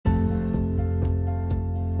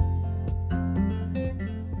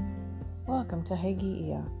Welcome to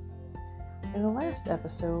Hagiia. In the last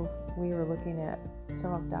episode, we were looking at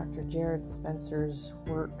some of Dr. Jarrod Spencer's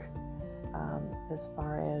work as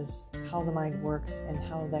far as how the mind works and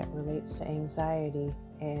how that relates to anxiety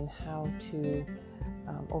and how to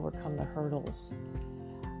overcome the hurdles.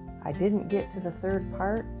 I didn't get to the third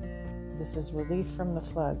part. This is relief from the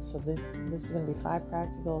flood. So this is going to be 5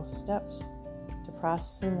 practical steps to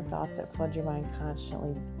processing the thoughts that flood your mind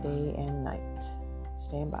constantly, day and night.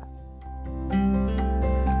 Stand by.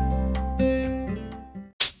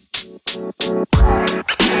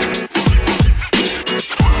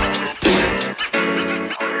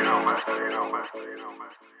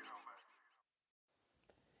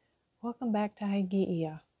 Welcome back to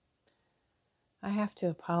Hagiia. I have to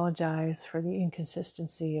apologize for the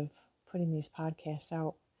inconsistency of putting these podcasts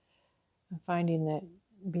out. I'm finding that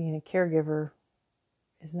being a caregiver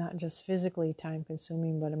is not just physically time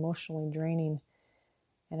consuming, but emotionally draining.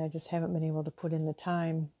 And I just haven't been able to put in the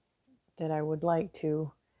time that I would like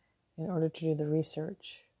to in order to do the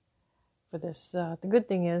research for this. The good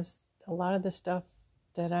thing is a lot of the stuff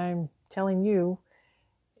that I'm telling you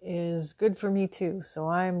is good for me too. So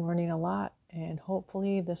I'm learning a lot, and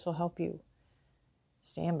hopefully this will help you.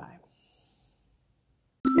 Stand by.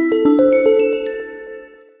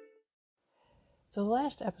 So the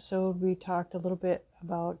last episode we talked a little bit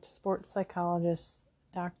about sports psychologist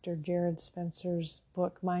Dr. Jarrod Spencer's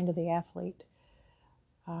book, Mind of the Athlete.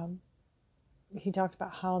 He talked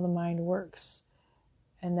about how the mind works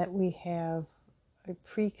and that we have a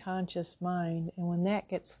preconscious mind, and when that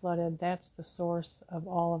gets flooded, that's the source of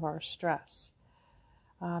all of our stress.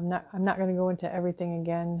 I'm not going to go into everything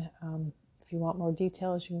again. If you want more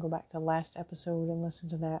details, you can go back to the last episode and listen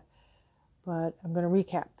to that. But I'm going to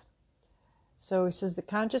recap. So he says the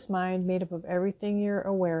conscious mind, made up of everything you're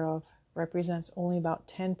aware of, represents only about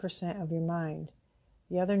 10% of your mind.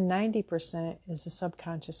 The other 90% is the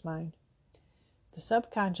subconscious mind. The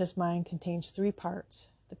subconscious mind contains 3 parts.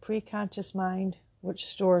 The preconscious mind, which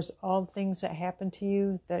stores all the things that happen to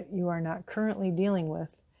you that you are not currently dealing with.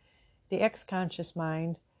 The ex-conscious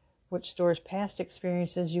mind, which stores past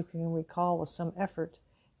experiences you can recall with some effort.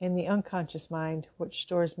 And the unconscious mind, which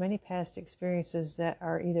stores many past experiences that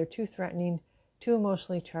are either too threatening, too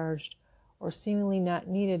emotionally charged, or seemingly not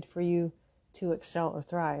needed for you to excel or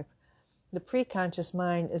thrive. The preconscious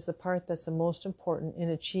mind is the part that's the most important in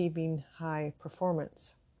achieving high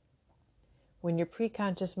performance. When your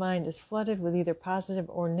preconscious mind is flooded with either positive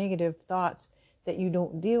or negative thoughts that you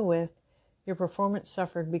don't deal with, your performance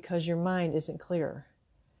suffered because your mind isn't clear.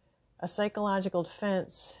 A psychological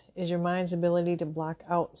defense is your mind's ability to block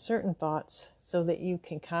out certain thoughts so that you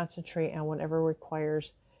can concentrate on whatever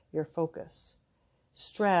requires your focus.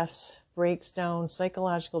 Stress breaks down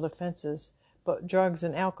psychological defenses, but drugs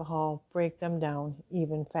and alcohol break them down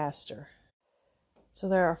even faster. So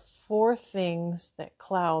there are 4 things that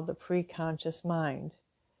cloud the preconscious mind: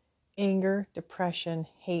 anger, depression,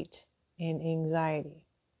 hate, and anxiety.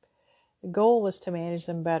 The goal is to manage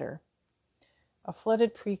them better. A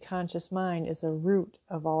flooded preconscious mind is the root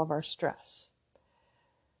of all of our stress.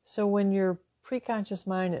 So when your preconscious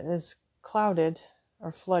mind is clouded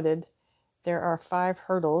or flooded, there are 5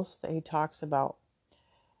 hurdles that he talks about.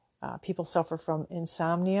 People suffer from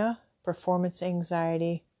insomnia, performance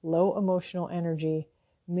anxiety, low emotional energy,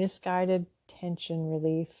 misguided tension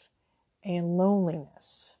relief, and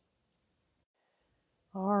loneliness.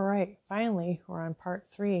 All right, finally, we're on part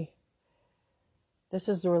 3. This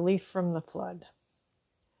is the relief from the flood.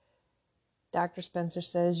 Dr. Spencer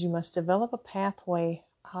says you must develop a pathway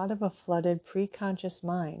out of a flooded preconscious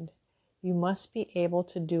mind. You must be able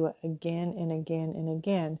to do it again and again and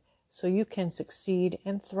again so you can succeed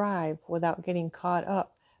and thrive without getting caught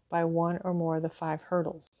up by one or more of the 5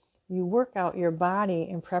 hurdles. You work out your body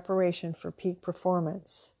in preparation for peak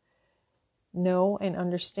performance. Know and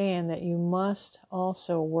understand that you must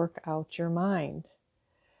also work out your mind.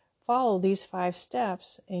 Follow these 5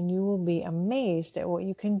 steps and you will be amazed at what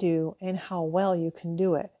you can do and how well you can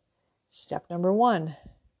do it. Step number 1,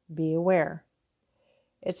 be aware.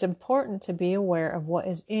 It's important to be aware of what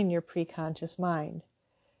is in your preconscious mind.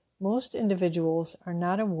 Most individuals are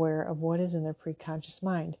not aware of what is in their preconscious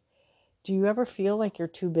mind. Do you ever feel like you're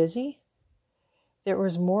too busy? There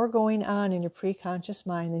is more going on in your preconscious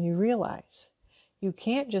mind than you realize. You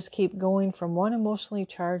can't just keep going from one emotionally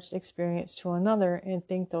charged experience to another and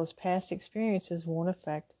think those past experiences won't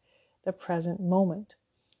affect the present moment.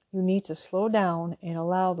 You need to slow down and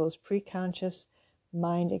allow those preconscious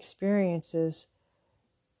mind experiences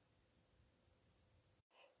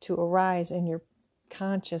to arise in your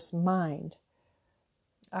conscious mind.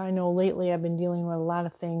 I know lately I've been dealing with a lot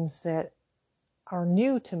of things that are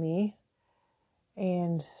new to me,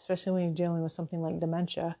 and especially when you're dealing with something like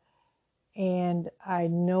dementia. And I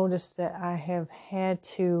noticed that I have had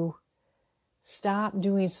to stop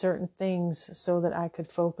doing certain things so that I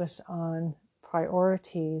could focus on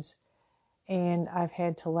priorities. And I've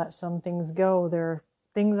had to let some things go. There are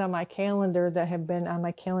things on my calendar that have been on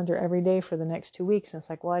my calendar every day for the next 2 weeks. And it's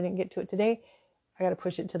like, well, I didn't get to it today. I got to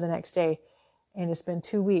push it to the next day. And it's been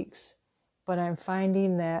 2 weeks. But I'm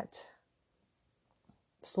finding that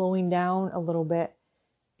slowing down a little bit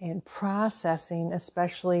and processing,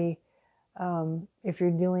 especially if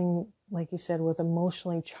you're dealing, like you said, with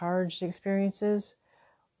emotionally charged experiences,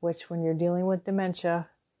 which when you're dealing with dementia,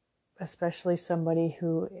 especially somebody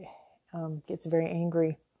who gets very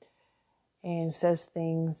angry and says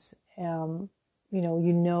things, you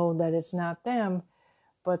know that it's not them,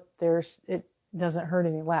 but it doesn't hurt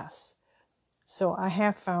any less. So I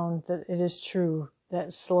have found that it is true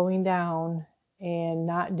that slowing down and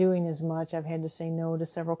not doing as much, I've had to say no to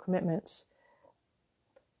several commitments,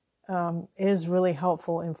 is really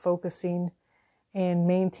helpful in focusing and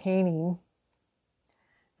maintaining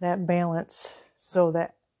that balance so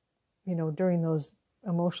that, during those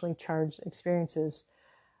emotionally charged experiences,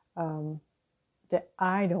 that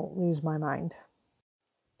I don't lose my mind.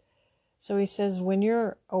 So he says, when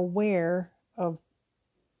you're aware of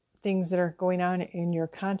things that are going on in your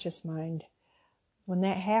conscious mind, when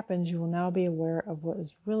that happens, you will now be aware of what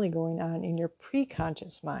is really going on in your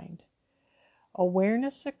preconscious mind.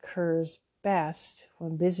 Awareness occurs best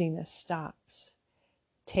when busyness stops.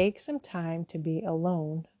 Take some time to be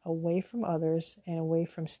alone, away from others, and away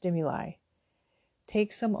from stimuli.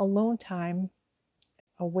 Take some alone time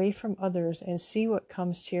away from others and see what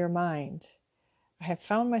comes to your mind. I have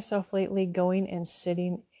found myself lately going and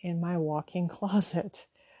sitting in my walk-in closet.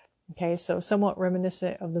 Okay, so somewhat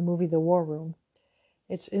reminiscent of the movie The War Room.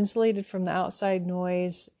 It's insulated from the outside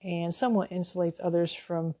noise and somewhat insulates others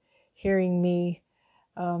from hearing me.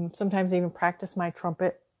 Sometimes I even practice my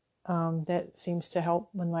trumpet. That seems to help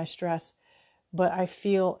with my stress. But I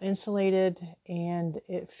feel insulated and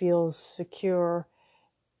it feels secure.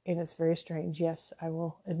 And it's very strange. Yes, I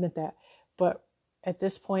will admit that. But at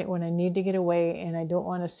this point, when I need to get away and I don't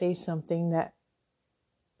want to say something that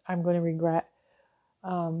I'm going to regret,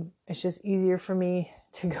 it's just easier for me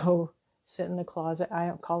to go sit in the closet. I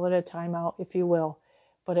don't call it a timeout, if you will,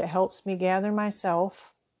 but it helps me gather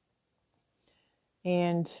myself,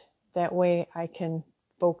 and that way I can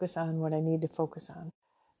focus on what I need to focus on.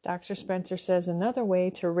 Dr. Spencer says another way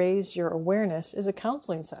to raise your awareness is a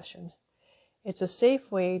counseling session. It's a safe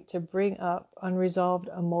way to bring up unresolved,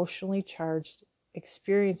 emotionally charged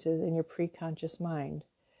experiences in your preconscious mind.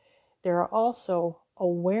 There are also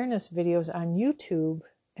awareness videos on YouTube,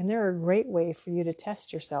 and they're a great way for you to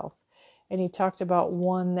test yourself. And he talked about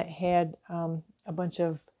one that had a bunch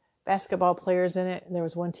of basketball players in it. And there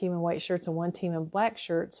was one team in white shirts and one team in black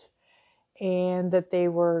shirts, and that they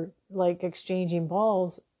were like exchanging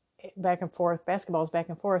balls back and forth, basketballs back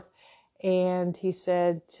and forth. And he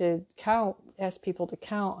said to ask people to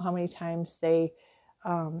count how many times they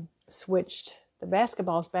switched the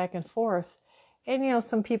basketballs back and forth. And,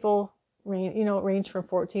 some people, range from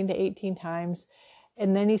 14 to 18 times.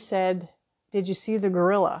 And then he said, did you see the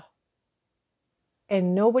gorilla?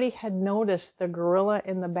 And nobody had noticed the gorilla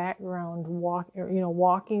in the background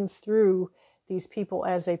walking through these people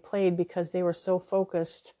as they played, because they were so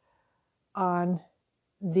focused on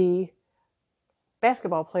the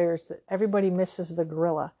basketball players that everybody misses the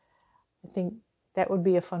gorilla. I think that would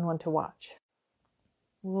be a fun one to watch.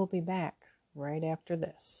 We'll be back right after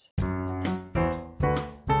this.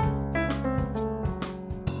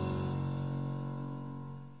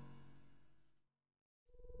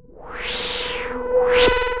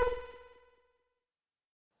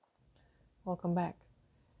 Welcome back.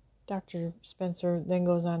 Dr. Spencer then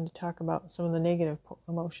goes on to talk about some of the negative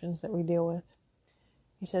emotions that we deal with.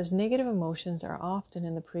 He says negative emotions are often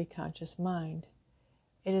in the preconscious mind.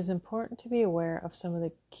 It is important to be aware of some of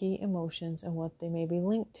the key emotions and what they may be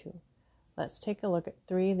linked to. Let's take a look at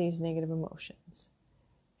 3 of these negative emotions.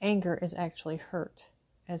 Anger is actually hurt,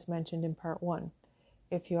 as mentioned in part 1.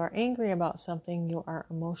 If you are angry about something, you are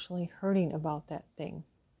emotionally hurting about that thing.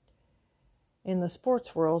 In the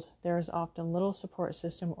sports world, there is often little support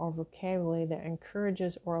system or vocabulary that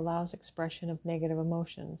encourages or allows expression of negative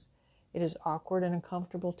emotions. It is awkward and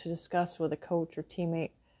uncomfortable to discuss with a coach or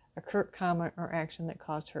teammate a curt comment or action that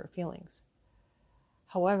caused hurt feelings.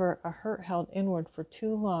 However, a hurt held inward for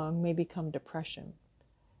too long may become depression.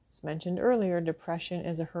 As mentioned earlier, depression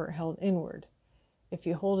is a hurt held inward. If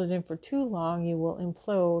you hold it in for too long, you will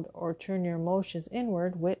implode or turn your emotions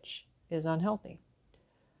inward, which is unhealthy.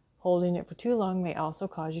 Holding it for too long may also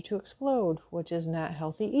cause you to explode, which is not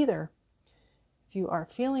healthy either. If you are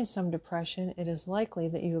feeling some depression, it is likely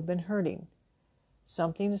that you have been hurting.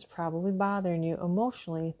 Something is probably bothering you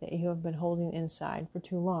emotionally that you have been holding inside for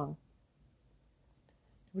too long.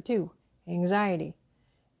 Number 2, anxiety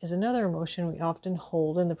is another emotion we often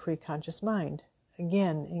hold in the preconscious mind.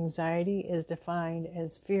 Again, anxiety is defined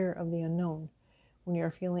as fear of the unknown. When you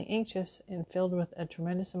are feeling anxious and filled with a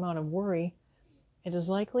tremendous amount of worry, it is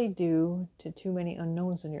likely due to too many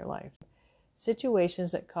unknowns in your life.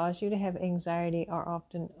 Situations that cause you to have anxiety are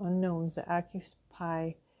often unknowns that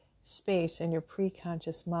occupy space in your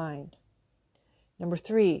preconscious mind. Number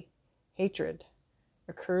 3, hatred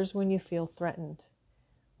occurs when you feel threatened.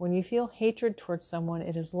 When you feel hatred towards someone,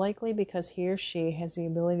 it is likely because he or she has the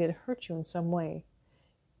ability to hurt you in some way.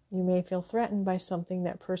 You may feel threatened by something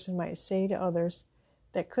that person might say to others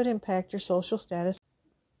that could impact your social status.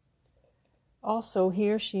 Also,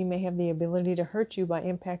 he or she may have the ability to hurt you by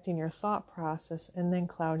impacting your thought process and then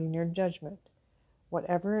clouding your judgment.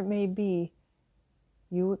 Whatever it may be,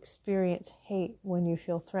 you experience hate when you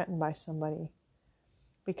feel threatened by somebody.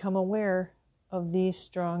 Become aware of these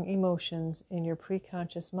strong emotions in your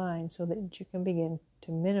preconscious mind so that you can begin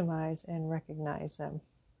to minimize and recognize them.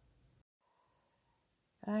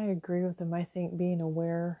 I agree with them. I think being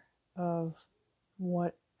aware of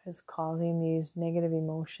what is causing these negative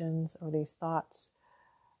emotions or these thoughts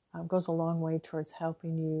goes a long way towards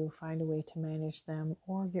helping you find a way to manage them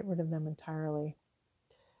or get rid of them entirely.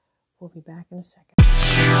 We'll be back in a second.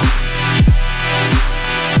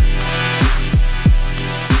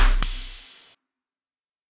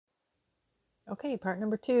 Okay, part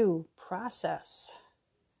number 2, process.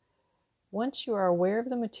 Once you are aware of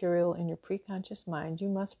the material in your preconscious mind, you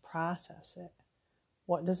must process it.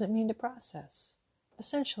 What does it mean to process?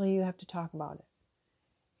 Essentially, you have to talk about it.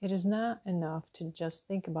 It is not enough to just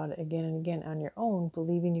think about it again and again on your own,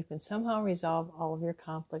 believing you can somehow resolve all of your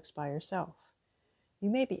conflicts by yourself. You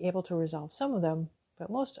may be able to resolve some of them, but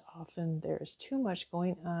most often there is too much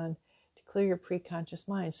going on to clear your preconscious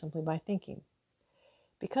mind simply by thinking.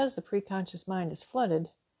 Because the preconscious mind is flooded,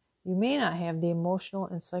 you may not have the emotional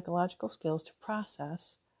and psychological skills to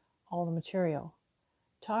process all the material.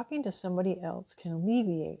 Talking to somebody else can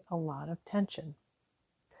alleviate a lot of tension.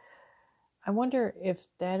 I wonder if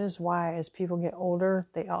that is why, as people get older,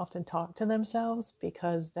 they often talk to themselves,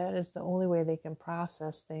 because that is the only way they can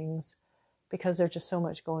process things, because there's just so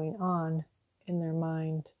much going on in their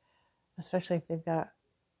mind, especially if they've got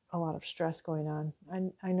a lot of stress going on.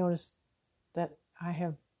 I noticed that I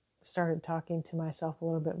have started talking to myself a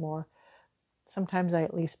little bit more. Sometimes I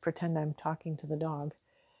at least pretend I'm talking to the dog,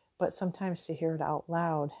 but sometimes to hear it out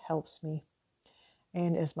loud helps me.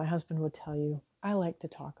 And as my husband would tell you, I like to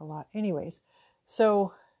talk a lot anyways.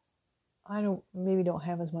 So I maybe don't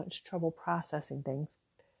have as much trouble processing things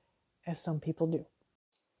as some people do.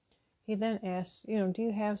 He then asks, do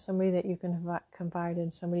you have somebody that you can confide in,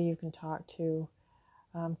 somebody you can talk to?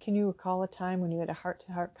 Can you recall a time when you had a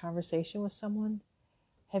heart-to-heart conversation with someone?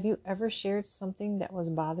 Have you ever shared something that was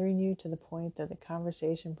bothering you to the point that the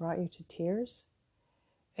conversation brought you to tears?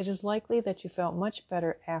 It is likely that you felt much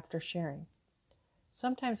better after sharing.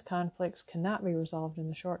 Sometimes conflicts cannot be resolved in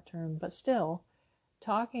the short term, but still,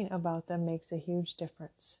 talking about them makes a huge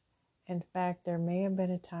difference. In fact, there may have been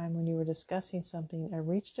a time when you were discussing something and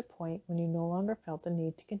reached a point when you no longer felt the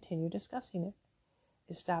need to continue discussing it.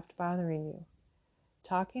 It stopped bothering you.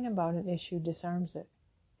 Talking about an issue disarms it.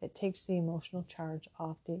 It takes the emotional charge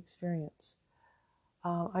off the experience.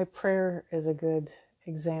 Prayer is a good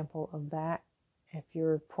example of that. If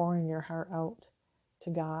you're pouring your heart out to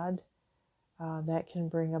God, that can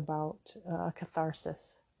bring about a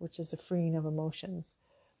catharsis, which is a freeing of emotions.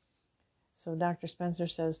 So Dr. Spencer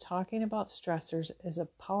says, talking about stressors is a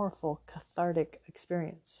powerful cathartic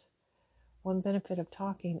experience. One benefit of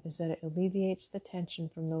talking is that it alleviates the tension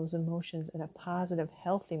from those emotions in a positive,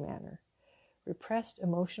 healthy manner. Repressed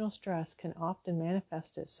emotional stress can often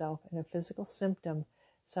manifest itself in a physical symptom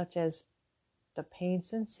such as the pain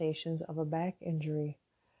sensations of a back injury.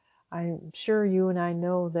 I'm sure you and I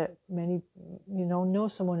know that many, know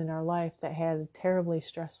someone in our life that had a terribly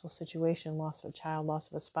stressful situation, loss of a child, loss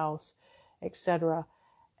of a spouse, etc.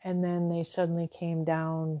 And then they suddenly came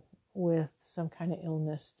down with some kind of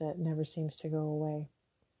illness that never seems to go away.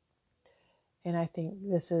 And I think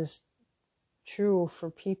this is true for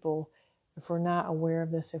people. If we're not aware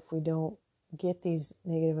of this, if we don't get these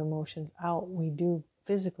negative emotions out, we do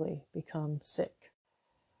physically become sick.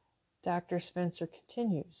 Dr. Spencer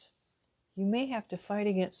continues, you may have to fight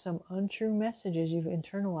against some untrue messages you've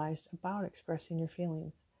internalized about expressing your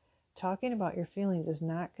feelings. Talking about your feelings is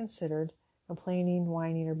not considered complaining,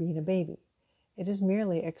 whining, or being a baby. It is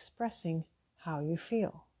merely expressing how you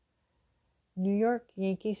feel. New York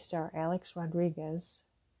Yankee star Alex Rodriguez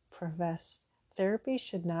professed, therapy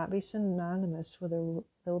should not be synonymous with a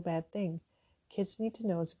real bad thing. Kids need to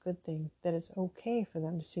know it's a good thing, that it's okay for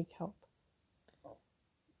them to seek help.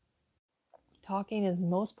 Talking is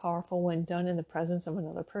most powerful when done in the presence of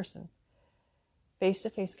another person.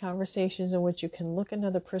 Face-to-face conversations in which you can look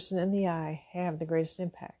another person in the eye have the greatest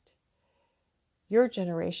impact. Your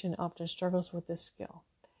generation often struggles with this skill.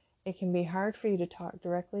 It can be hard for you to talk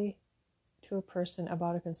directly to a person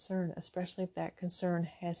about a concern, especially if that concern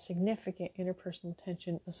has significant interpersonal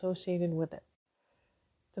tension associated with it.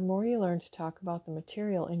 The more you learn to talk about the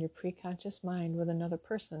material in your preconscious mind with another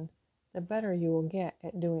person, the better you will get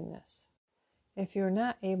at doing this. If you are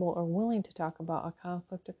not able or willing to talk about a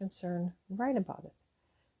conflict or concern, write about it.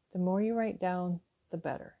 The more you write down, the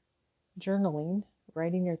better. Journaling,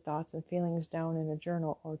 writing your thoughts and feelings down in a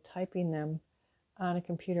journal or typing them on a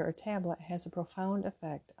computer or tablet, has a profound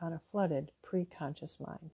effect on a flooded preconscious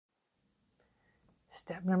mind.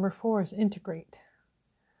 Step number 4 is integrate.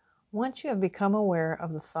 Once you have become aware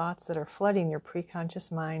of the thoughts that are flooding your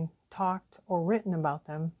preconscious mind, talked or written about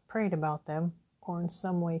them, prayed about them, or in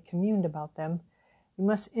some way communed about them, you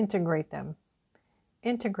must integrate them.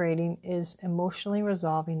 Integrating is emotionally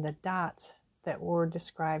resolving the dots that were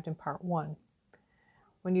described in part 1.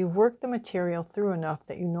 When you've worked the material through enough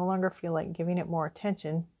that you no longer feel like giving it more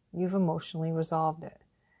attention, you've emotionally resolved it.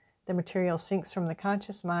 The material sinks from the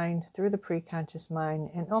conscious mind through the preconscious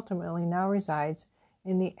mind and ultimately now resides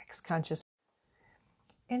in the ex-conscious.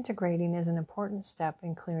 Integrating is an important step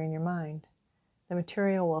in clearing your mind. The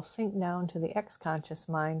material will sink down to the ex-conscious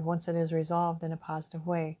mind once it is resolved in a positive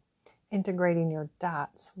way. Integrating your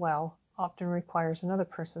dots well often requires another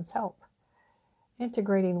person's help.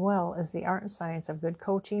 Integrating well is the art and science of good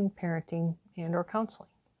coaching, parenting, and or counseling.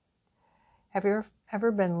 Have you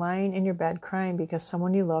ever been lying in your bed crying because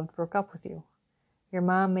someone you loved broke up with you? Your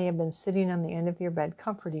mom may have been sitting on the end of your bed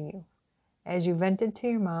comforting you. As you vented to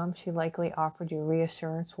your mom, she likely offered you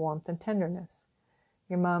reassurance, warmth, and tenderness.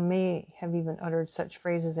 Your mom may have even uttered such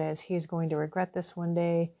phrases as, "He's going to regret this one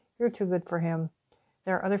day," "You're too good for him,"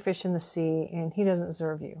 "There are other fish in the sea," and "He doesn't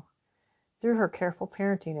deserve you." Through her careful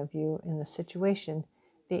parenting of you in the situation,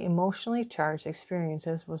 the emotionally charged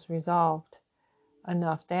experiences was resolved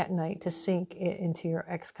enough that night to sink it into your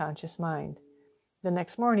ex-conscious mind. The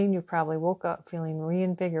next morning, you probably woke up feeling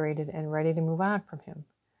reinvigorated and ready to move on from him.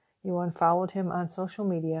 You unfollowed him on social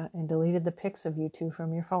media and deleted the pics of you two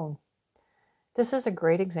from your phone. This is a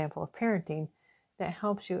great example of parenting that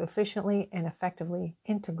helps you efficiently and effectively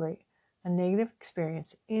integrate a negative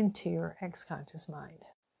experience into your ex-conscious mind.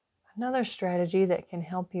 Another strategy that can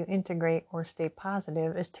help you integrate or stay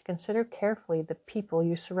positive is to consider carefully the people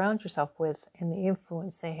you surround yourself with and the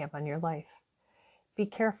influence they have on your life. Be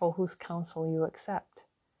careful whose counsel you accept.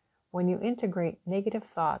 When you integrate negative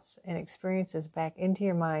thoughts and experiences back into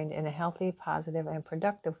your mind in a healthy, positive, and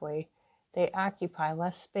productive way, they occupy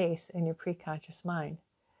less space in your preconscious mind.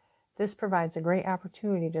 This provides a great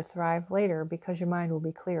opportunity to thrive later because your mind will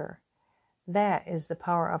be clearer. That is the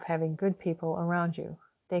power of having good people around you.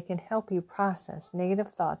 They can help you process negative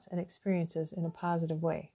thoughts and experiences in a positive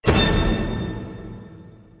way.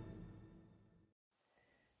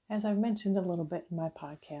 As I've mentioned a little bit in my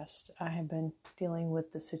podcast, I have been dealing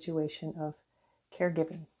with the situation of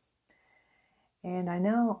caregiving. And I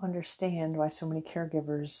now understand why so many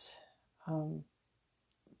caregivers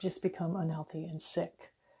just become unhealthy and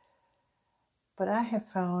sick. But I have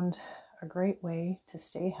found a great way to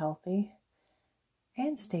stay healthy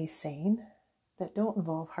and stay sane that don't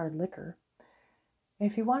involve hard liquor. And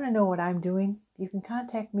if you want to know what I'm doing, you can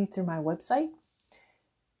contact me through my website.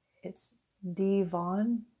 It's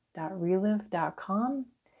dvaughn.relive.com,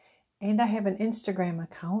 and I have an Instagram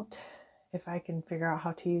account if I can figure out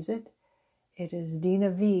how to use it. It is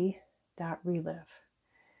dinav.relive.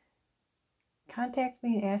 Contact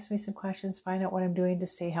me and ask me some questions, find out what I'm doing to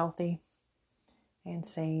stay healthy and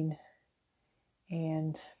sane.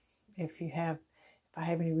 And if I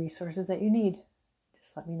have any resources that you need,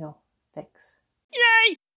 just let me know. Thanks.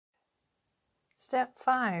 Yay! Step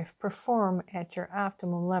 5, perform at your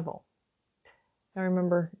optimum level. Now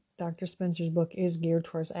remember, Dr. Spencer's book is geared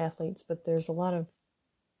towards athletes, but there's a lot of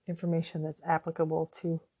information that's applicable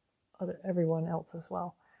to everyone else as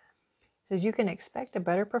well. It says you can expect a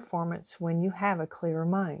better performance when you have a clearer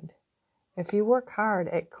mind. If you work hard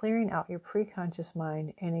at clearing out your preconscious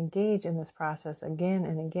mind and engage in this process again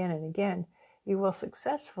and again and again, you will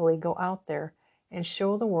successfully go out there and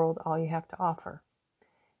show the world all you have to offer.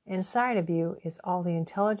 Inside of you is all the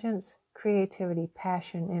intelligence, creativity,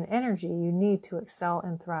 passion, and energy you need to excel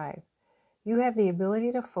and thrive. You have the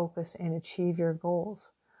ability to focus and achieve your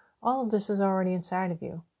goals. All of this is already inside of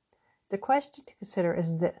you. The question to consider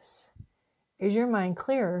is this: is your mind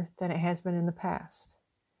clearer than it has been in the past?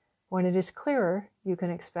 When it is clearer, you can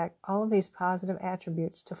expect all of these positive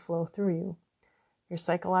attributes to flow through you. Your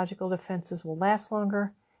psychological defenses will last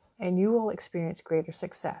longer, and you will experience greater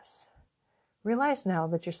success. Realize now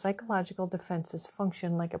that your psychological defenses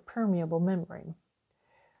function like a permeable membrane.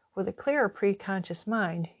 With a clearer preconscious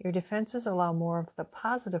mind, your defenses allow more of the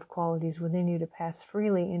positive qualities within you to pass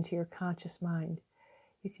freely into your conscious mind.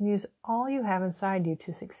 You can use all you have inside you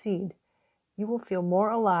to succeed. You will feel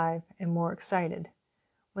more alive and more excited.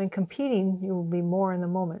 When competing, you will be more in the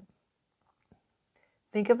moment.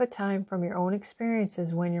 Think of a time from your own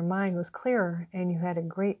experiences when your mind was clearer and you had a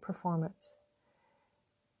great performance.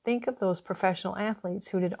 Think of those professional athletes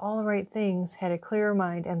who did all the right things, had a clearer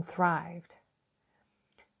mind, and thrived.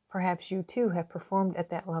 Perhaps you too have performed at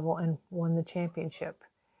that level and won the championship.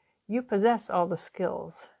 You possess all the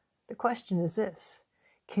skills. The question is this: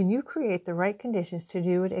 can you create the right conditions to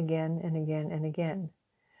do it again and again and again?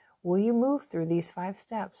 Will you move through these 5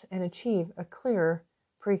 steps and achieve a clearer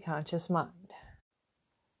preconscious mind?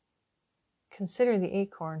 Consider the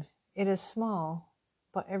acorn. It is small,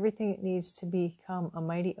 but everything it needs to become a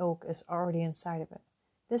mighty oak is already inside of it.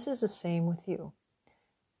 This is the same with you.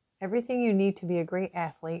 Everything you need to be a great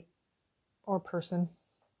athlete or person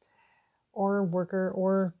or worker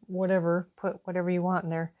or whatever, put whatever you want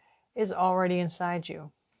in there, is already inside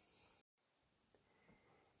you.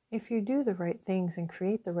 If you do the right things and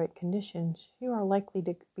create the right conditions, you are likely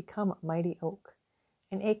to become a mighty oak.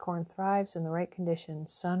 An acorn thrives in the right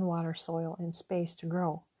conditions, sun, water, soil, and space to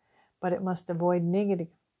grow. But it must avoid negative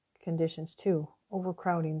conditions too,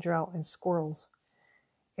 overcrowding, drought, and squirrels.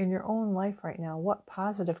 In your own life right now, what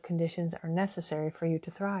positive conditions are necessary for you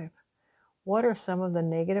to thrive? What are some of the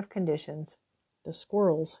negative conditions, the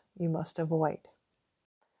squirrels, you must avoid?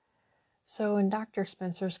 So in Dr.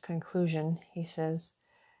 Spencer's conclusion, he says,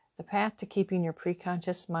 the path to keeping your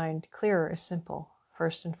preconscious mind clearer is simple.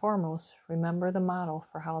 First and foremost, remember the model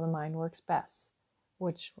for how the mind works best,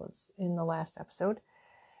 which was in the last episode.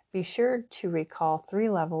 Be sure to recall 3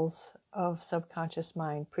 levels of subconscious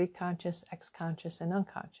mind: preconscious, exconscious, and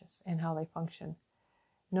unconscious, and how they function.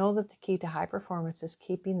 Know that the key to high performance is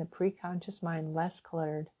keeping the preconscious mind less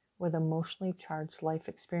cluttered with emotionally charged life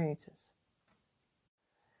experiences.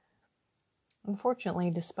 Unfortunately,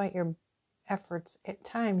 despite your efforts, at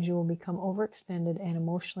times you will become overextended and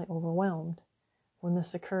emotionally overwhelmed. When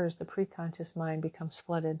this occurs, the preconscious mind becomes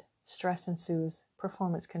flooded, stress ensues,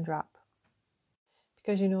 performance can drop.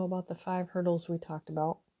 Because you know about the 5 hurdles we talked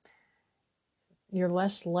about, you're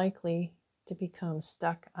less likely to become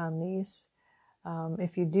stuck on these.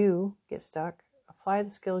 If you do get stuck, apply the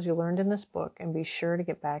skills you learned in this book and be sure to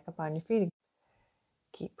get back up on your feet.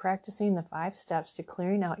 Keep practicing the 5 steps to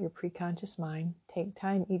clearing out your preconscious mind. Take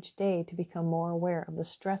time each day to become more aware of the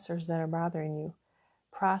stressors that are bothering you.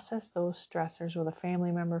 Process those stressors with a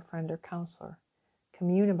family member, friend, or counselor.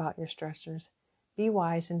 Commune about your stressors. Be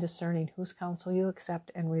wise in discerning whose counsel you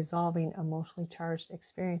accept and resolving emotionally charged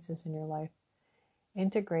experiences in your life.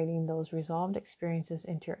 Integrating those resolved experiences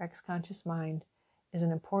into your ex-conscious mind is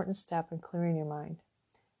an important step in clearing your mind.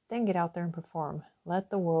 Then get out there and perform. Let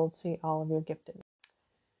the world see all of your giftedness.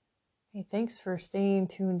 Hey, thanks for staying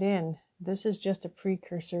tuned in. This is just a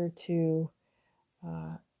precursor to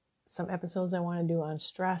some episodes I want to do on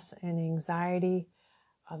stress and anxiety.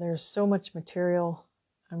 There's so much material.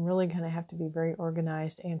 I'm really going to have to be very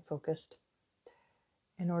organized and focused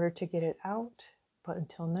in order to get it out. But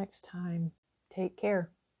until next time, take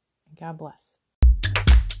care and God bless.